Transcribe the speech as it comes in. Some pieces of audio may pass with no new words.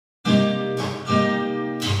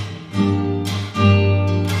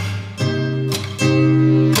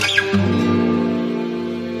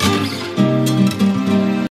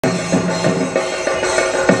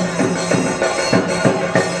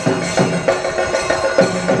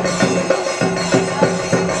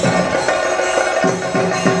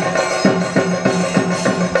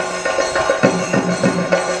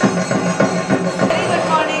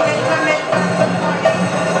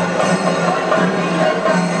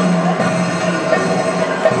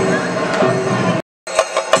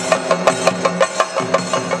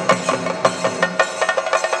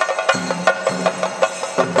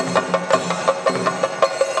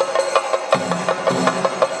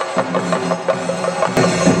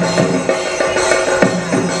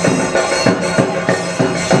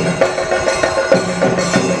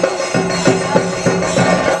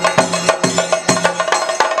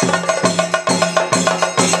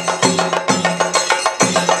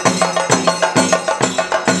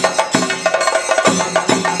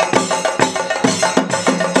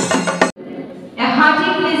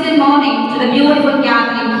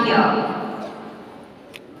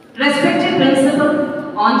Respected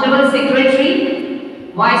Principal, Honorable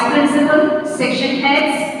Secretary, Vice Principal, Section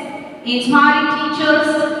Heads, inspiring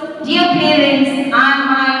teachers, dear parents and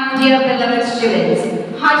my dear beloved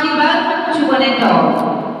students, hearty welcome to one and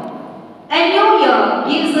all. A new year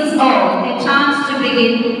gives us all a chance to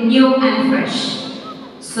begin new and fresh.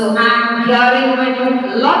 So I am hearing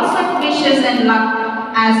with lots of wishes and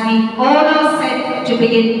luck as we all are set to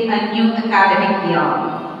begin a new academic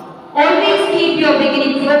year. Always keep your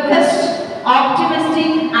beginning focused,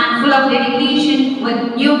 optimistic and full of dedication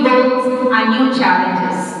with new goals and new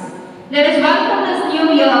challenges. Let us welcome this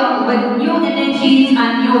new year with new energies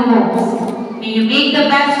and new hopes. May you make the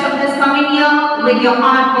best of this coming year with your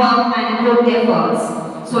hard work and good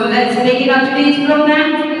efforts. So let's begin our today's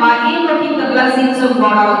program by invoking the blessings of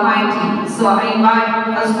God Almighty. So I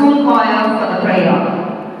invite the school choir for the prayer.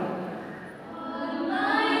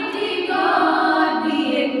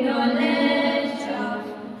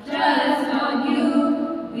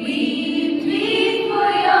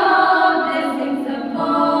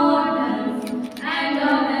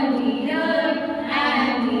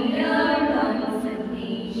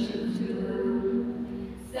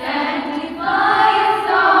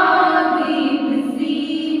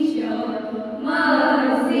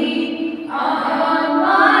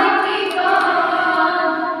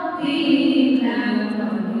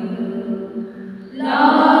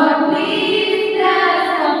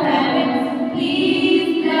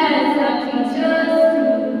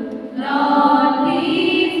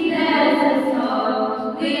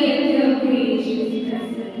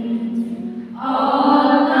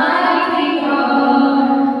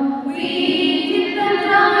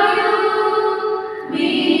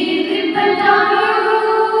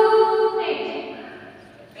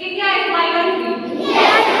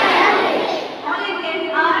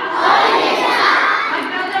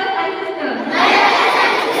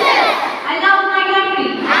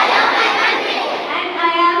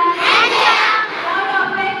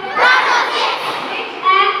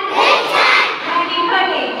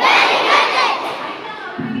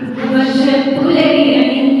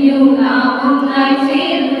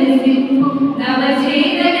 Namaste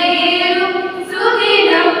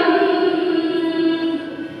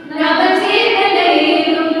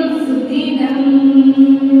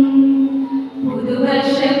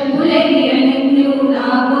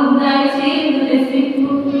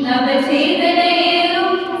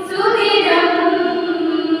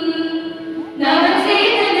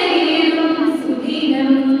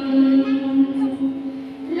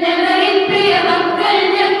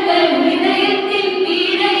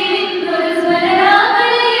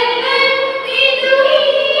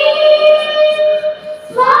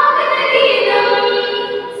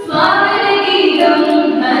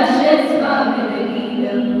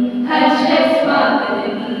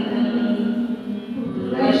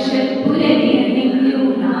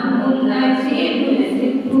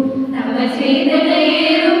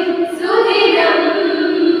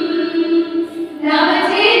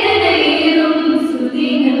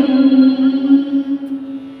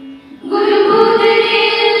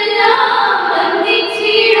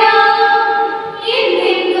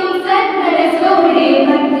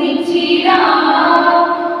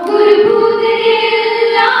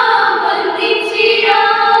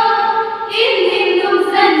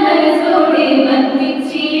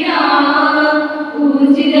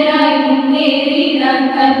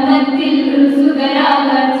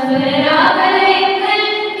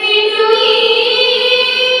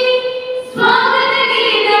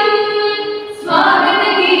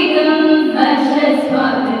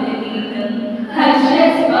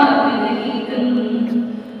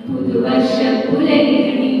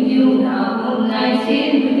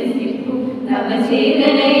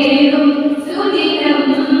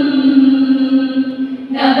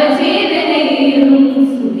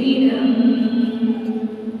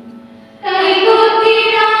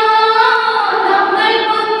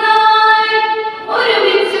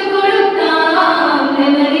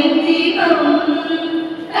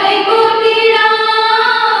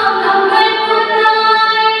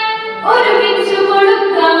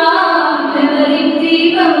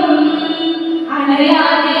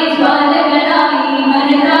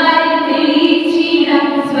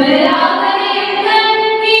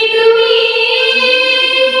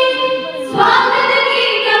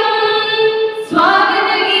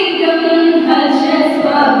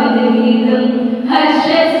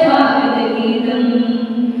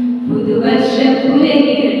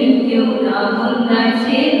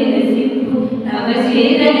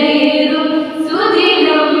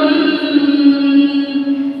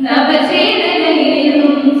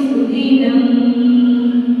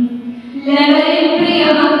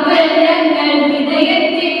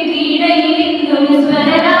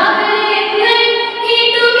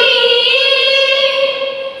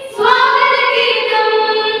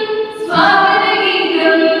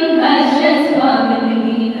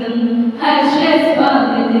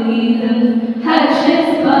Good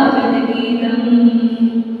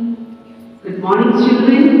morning,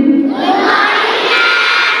 children. Good morning.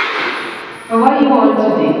 How are you all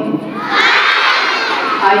today?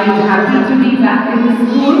 Are you happy to be back in the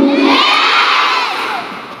school?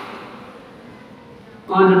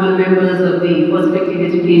 Honorable members of the Perspective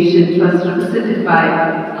Education Trust, represented by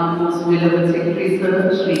our most beloved Secretary Sir,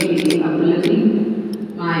 Shri Abdulati,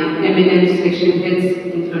 my eminent section heads,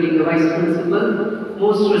 including the Vice Principal,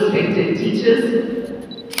 most respected teachers,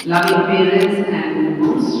 loving parents, and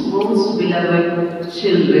most beloved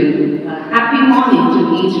children. A happy morning to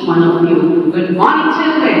each one of you. Good morning,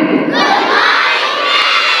 children. Good morning.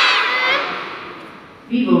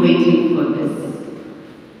 We were waiting for this.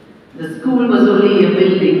 The school was only a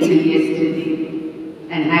building till yesterday,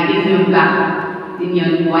 and having you back in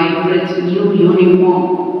your vibrant new uniform,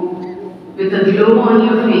 with a glow on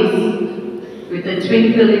your face, with a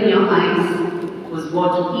twinkle in your eyes, was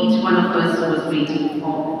what each one of us was waiting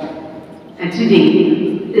for. And today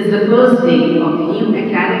is the first day of the new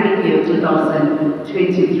academic year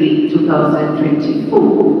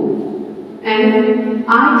 2023-2024. And I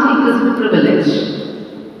take this privilege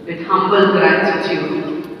with humble gratitude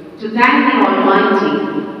to thank the Almighty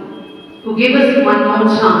who gave us one more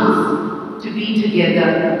chance to be together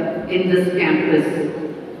in this campus,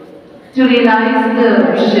 to realize the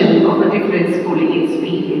vision of a different schooling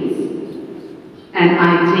experience. And I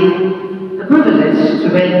take the privilege to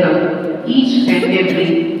welcome each and every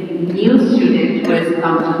new student who has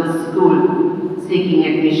come to the school seeking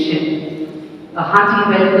admission. A hearty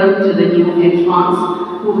welcome to the new entrants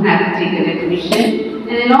who have taken admission,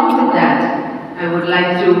 and along with that, I would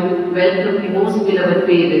like to welcome the most beloved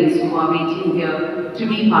parents who are waiting here to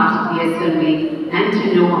be part of the assembly and to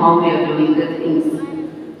know how we are doing the things.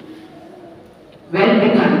 Well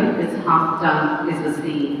begun is half done, is the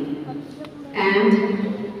saying. And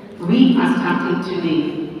we are starting today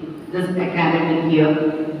this academic year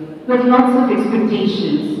with lots of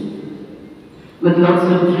expectations, with lots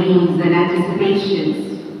of dreams and anticipations.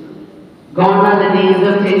 Gone are the days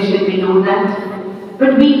of tension, we know that,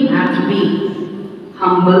 but we have to be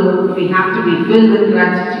humble, we have to be filled with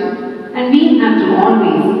gratitude, and we have to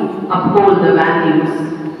always uphold the values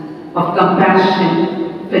of compassion,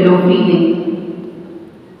 fellow feeling,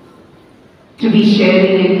 to be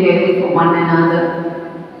sharing and caring for one another.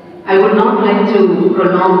 I would not like to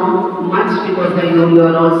prolong much because I know you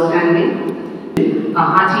are all standing. A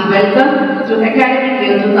hearty welcome to academic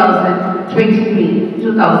year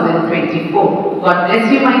 2023-2024. God bless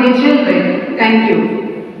you, my dear children. Thank you.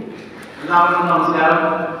 എല്ലാവർക്കും നമസ്കാരം.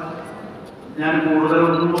 ഞാൻ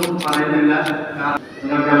കൂടുതലൊന്നും പറയുന്നില്ല.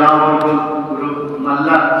 നിങ്ങൾക്ക് എല്ലാവർക്കും ഒരു നല്ല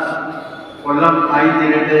കൊല്ലം ആയി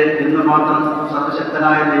തീരട്ടെ എന്ന് മാത്രം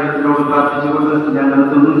സർവശക്തനായ ദൈവത്തിനോട് പ്രാർത്ഥിച്ചുകൊണ്ട് ഞാൻ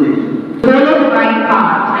നിർത്തുന്നു ചെയ്യും. Follow the right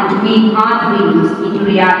path and to make our dreams into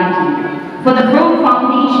reality for the firm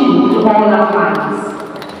foundation to all our lives.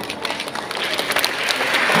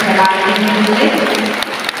 Shall I begin with it?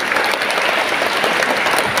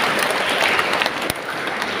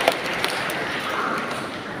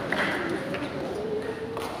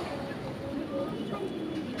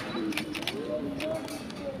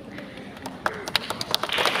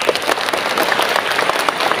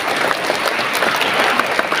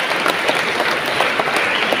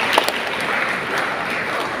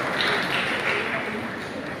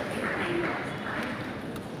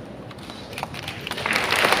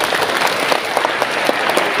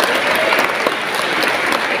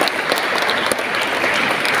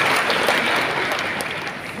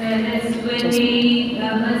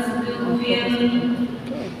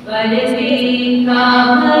 वरदे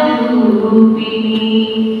कामरूपिणी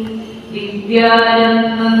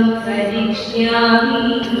विद्यारम्भं करिष्यामि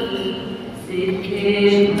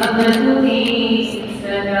सिद्धिर्भवतु मे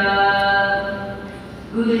सदा।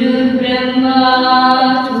 गुरुर्ब्रह्मा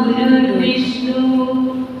गुरुर्विष्णु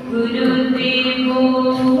गुरुर्देवो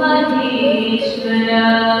महेश्वरा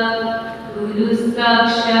गुरुः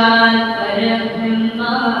साक्षात्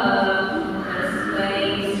परब्रह्मा तस्मै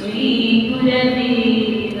श्री गुरवे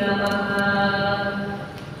नमः।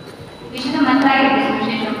 വിശുദ്ധ മത്തായിയുടെ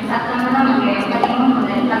സുവിശേഷം 19-ാം അധ്യായം 13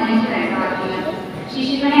 മുതൽ 15 വരെയുള്ള വാക്യങ്ങൾ.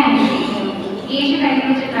 ശിശുക്കളെ അനുഗ്രഹിക്കുന്നു.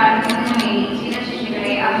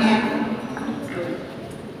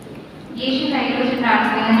 യേശു കൈവച്ച്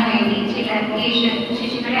പ്രാർത്ഥിക്കുന്നതിന് വേണ്ടി ചില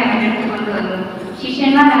ശിശുക്കളെ അവന്റെ അടുത്ത് കൊണ്ടുവന്നു.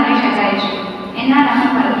 ശിഷ്യന്മാർ അവരെ ശകാരിച്ചു. എന്നാൽ അവൻ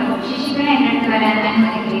പറഞ്ഞു, ശിശുക്കളെ എൻ്റെ അടുത്ത് വരാൻ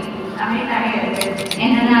അനുവദിക്കുക, അവരെ തടയരുത്.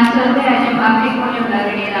 എന്നാൽ സ്വർഗ്ഗരാജ്യം അവരെ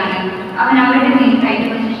പോലെയുള്ളവരുടേതാണ്. അവൻ അവരുടെ മേൽ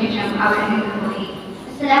കൈവച്ച ശേഷം അവിടെ നിന്ന് പോയി.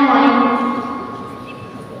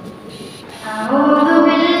 أعوذ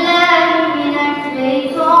بالله من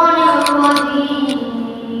الشيطان الرجيم.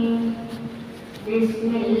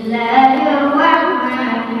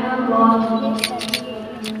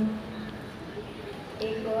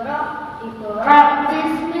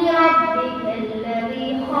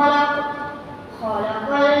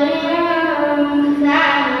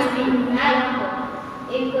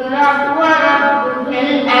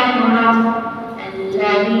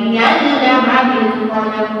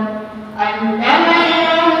 علم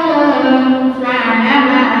الإنسان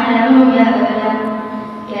ما لم يعلم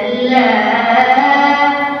كلا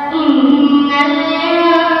إن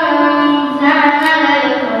الإنسان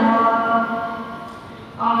ليطغى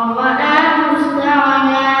أن رآه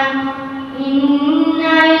استغنى إن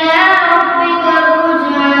إلى ربك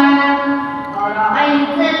الرجعى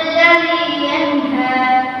أرأيت الذي ينهى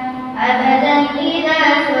عبدا إذا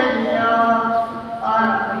صلى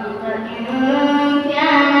أرأيت إن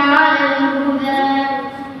كان على الهدى.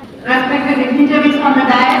 Respected dignitaries on the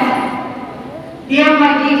dais, dear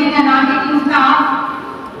my teaching and non-teaching staff,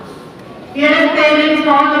 dearest parents,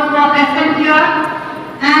 all those who are present here,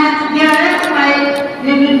 and dearest my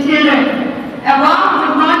little children, a warm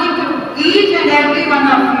good morning to each and every one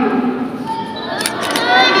of you.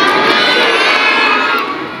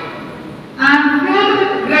 I am filled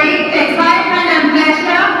with great excitement and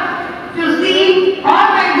pleasure to see all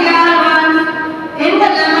my dear ones in the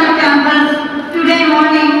Lemmer campus today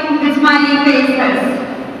morning with smiling faces.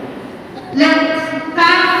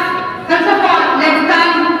 First of all, let's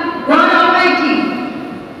thank God Almighty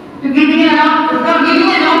for giving an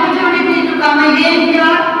opportunity to come again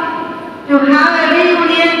here to have a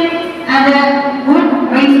reunion and a good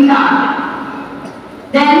restart.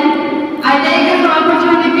 Then I take this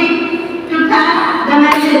opportunity to thank the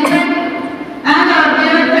management and our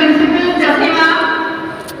beloved principal Jasima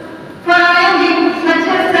for arranging such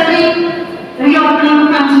a serene reopening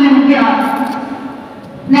function here.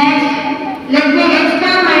 Next, let me extend